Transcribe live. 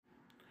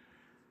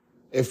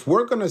If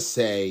we're going to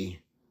say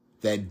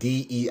that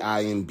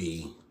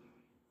DEI+B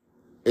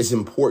is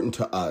important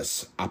to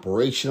us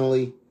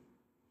operationally,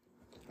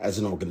 as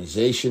an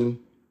organization,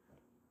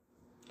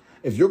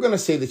 if you're going to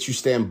say that you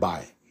stand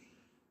by it,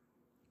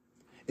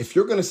 if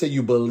you're going to say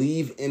you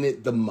believe in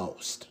it the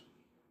most,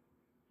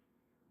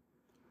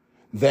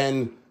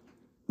 then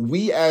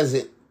we as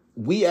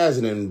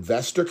an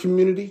investor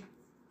community,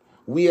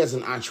 we as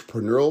an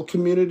entrepreneurial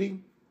community,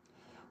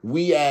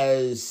 we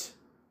as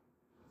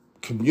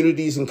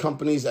communities and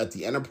companies at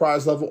the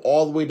enterprise level,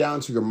 all the way down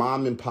to your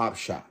mom and pop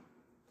shop,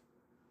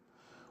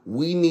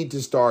 we need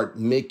to start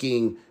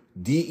making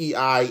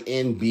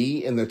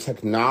DEI+B and the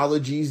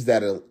technologies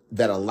that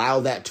allow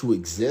that to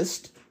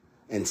exist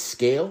and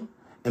scale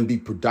and be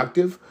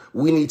productive.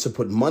 We need to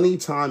put money,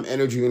 time,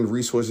 energy, and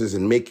resources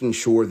in making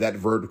sure that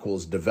vertical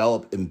is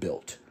developed and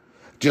built,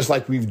 just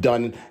like we've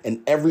done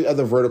in every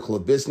other vertical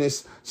of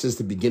business since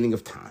the beginning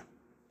of time.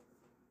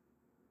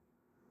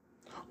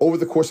 Over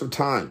the course of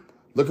time,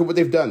 look at what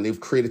they've done. They've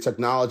created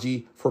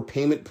technology for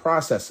payment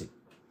processing.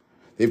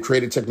 They've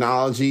created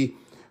technology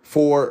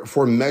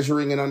for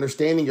measuring and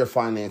understanding your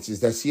finances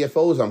that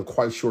CFOs, I'm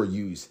quite sure,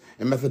 use,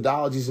 and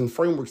methodologies and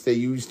frameworks they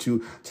use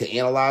to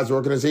analyze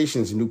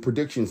organizations and do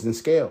predictions and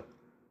scale.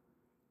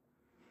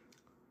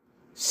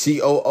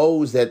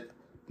 COOs that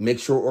make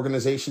sure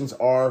organizations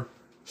are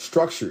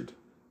structured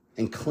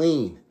and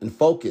clean and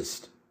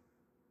focused.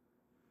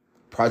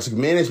 Project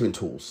management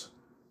tools,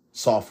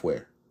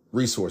 software,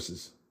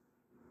 resources,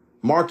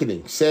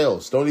 marketing,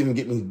 sales. Don't even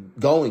get me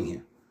going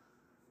here.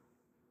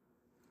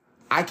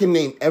 I can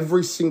name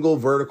every single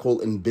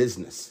vertical in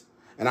business,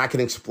 and I can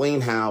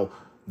explain how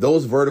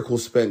those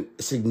verticals spend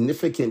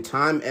significant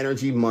time,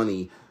 energy,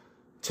 money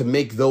to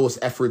make those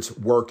efforts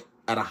work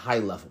at a high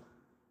level.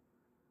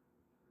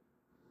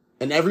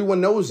 And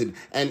everyone knows it.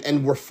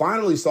 And we're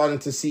finally starting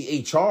to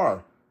see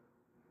HR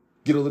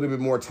get a little bit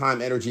more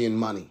time, energy, and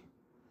money.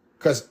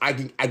 Because I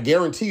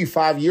guarantee you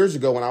 5 years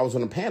ago when I was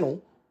on a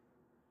panel,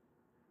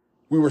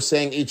 we were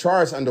saying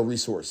HR is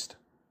under-resourced.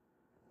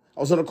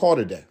 I was on a call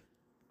today.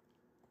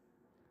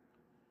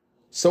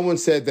 Someone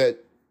said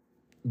that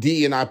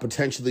DE&I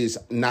potentially is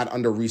not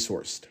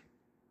under-resourced.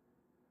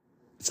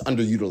 It's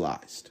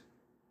underutilized.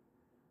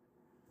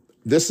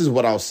 This is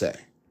what I'll say.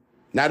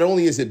 Not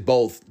only is it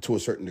both to a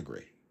certain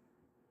degree,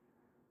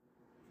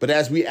 but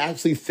as we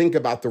actually think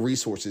about the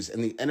resources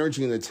and the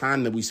energy and the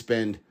time that we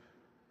spend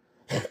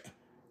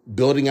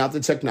building out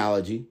the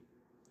technology,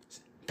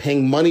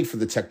 paying money for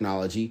the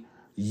technology,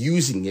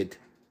 using it,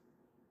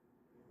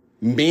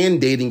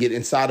 mandating it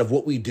inside of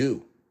what we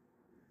do.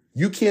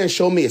 You can't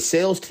show me a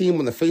sales team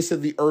on the face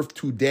of the earth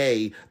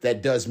today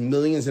that does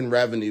millions in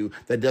revenue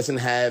that doesn't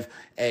have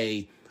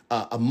a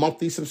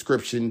monthly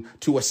subscription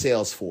to a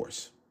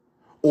Salesforce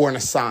or an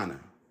Asana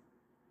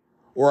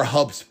or a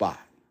HubSpot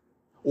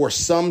or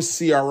some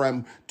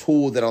CRM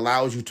tool that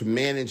allows you to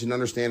manage and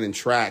understand and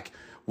track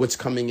what's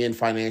coming in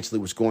financially,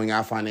 what's going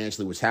out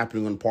financially, what's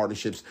happening in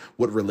partnerships,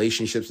 what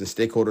relationships and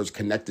stakeholders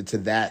connected to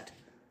that.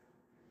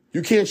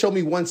 You can't show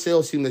me one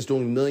sales team that's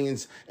doing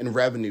millions in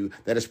revenue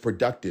that is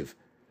productive,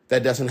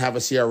 that doesn't have a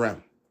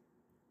CRM.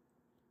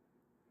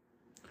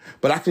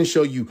 But I can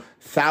show you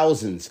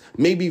thousands,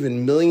 maybe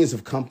even millions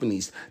of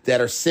companies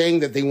that are saying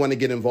that they want to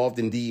get involved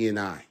in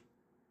DE&I.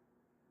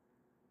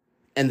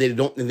 And they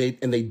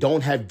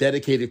don't have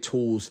dedicated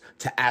tools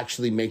to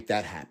actually make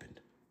that happen.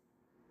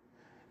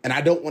 And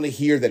I don't want to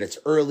hear that it's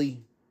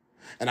early.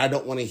 And I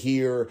don't want to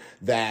hear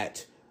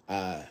that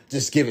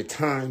just give it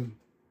time.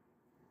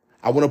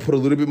 I want to put a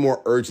little bit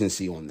more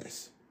urgency on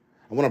this.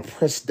 I want to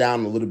press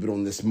down a little bit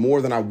on this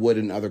more than I would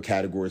in other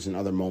categories and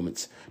other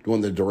moments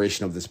during the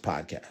duration of this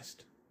podcast.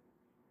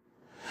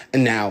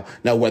 And now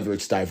whether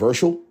it's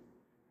Divercial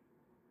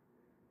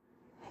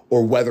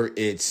or whether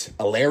it's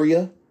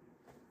Alaria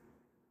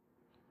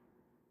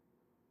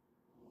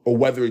or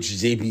whether it's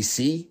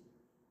JBC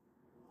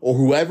or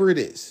whoever it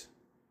is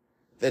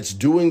that's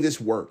doing this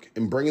work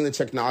and bringing the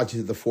technology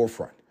to the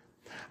forefront,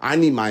 I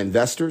need my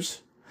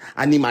investors,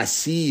 I need my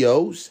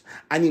CEOs,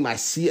 I need my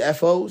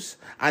CFOs,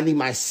 I need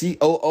my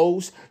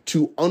COOs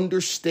to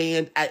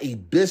understand at a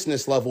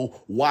business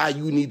level why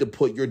you need to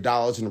put your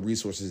dollars and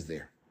resources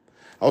there.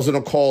 I was on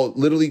a call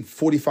literally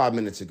 45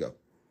 minutes ago.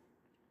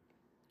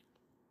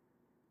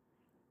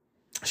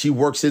 She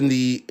works in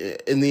the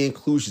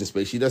inclusion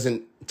space. She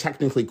doesn't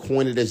technically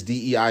coin it as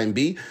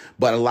DEI+B,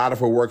 but a lot of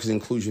her work is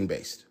inclusion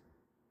based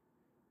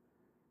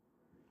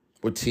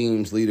with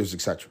teams, leaders,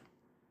 etc.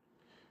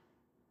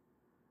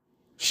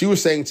 She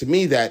was saying to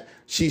me that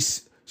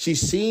she's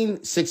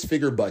seen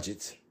six-figure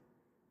budgets,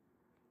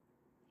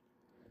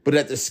 but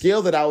at the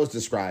scale that I was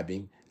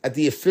describing, at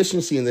the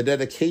efficiency and the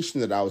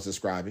dedication that I was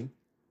describing,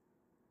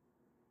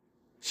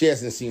 she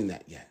hasn't seen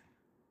that yet.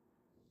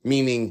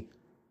 Meaning,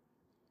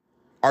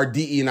 our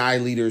DE&I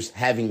leaders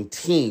having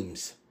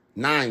teams,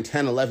 9,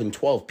 10, 11,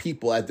 12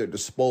 people at their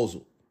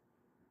disposal,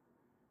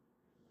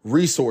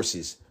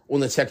 resources on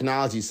the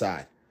technology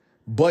side,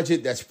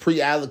 budget that's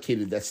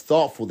pre-allocated, that's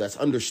thoughtful, that's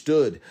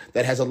understood,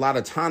 that has a lot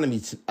of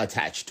autonomy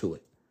attached to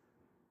it.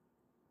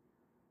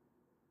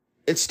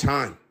 It's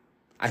time.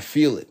 I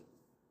feel it.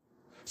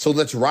 So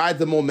let's ride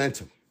the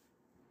momentum.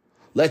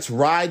 Let's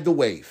ride the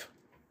wave.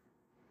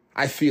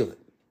 I feel it.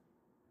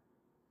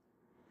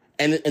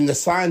 And the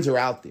signs are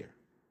out there.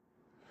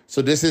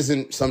 So this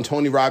isn't some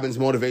Tony Robbins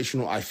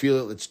motivational, I feel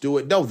it, let's do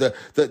it. No,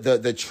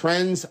 the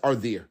trends are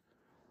there.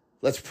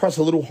 Let's press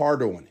a little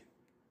harder on it.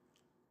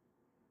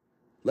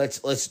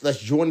 Let's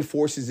join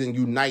forces and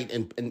unite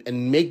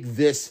and make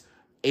this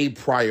a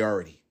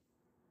priority.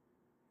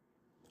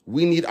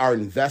 We need our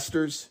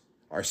investors,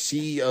 our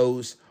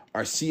CEOs,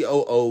 our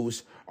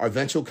COOs, our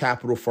venture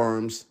capital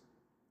firms,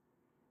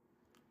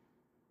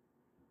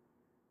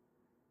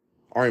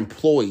 our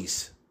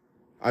employees,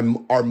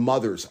 our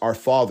mothers, our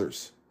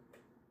fathers,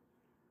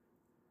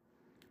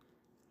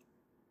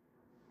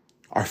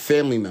 our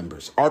family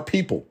members, our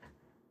people,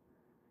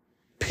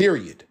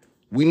 period.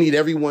 We need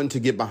everyone to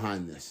get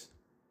behind this.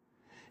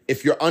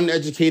 If you're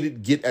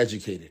uneducated, get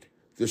educated.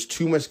 There's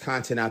too much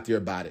content out there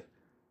about it.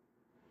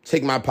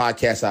 Take my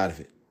podcast out of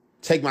it.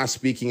 Take my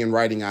speaking and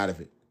writing out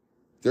of it.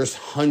 There's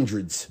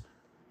hundreds,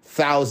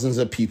 thousands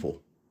of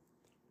people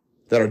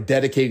that are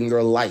dedicating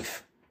their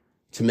life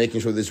to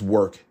making sure this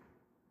work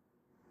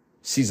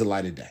sees the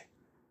light of day.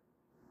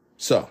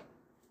 So,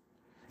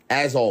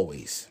 as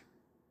always,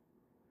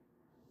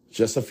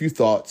 just a few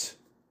thoughts,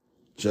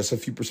 just a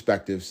few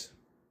perspectives.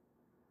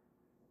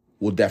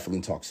 We'll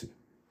definitely talk soon.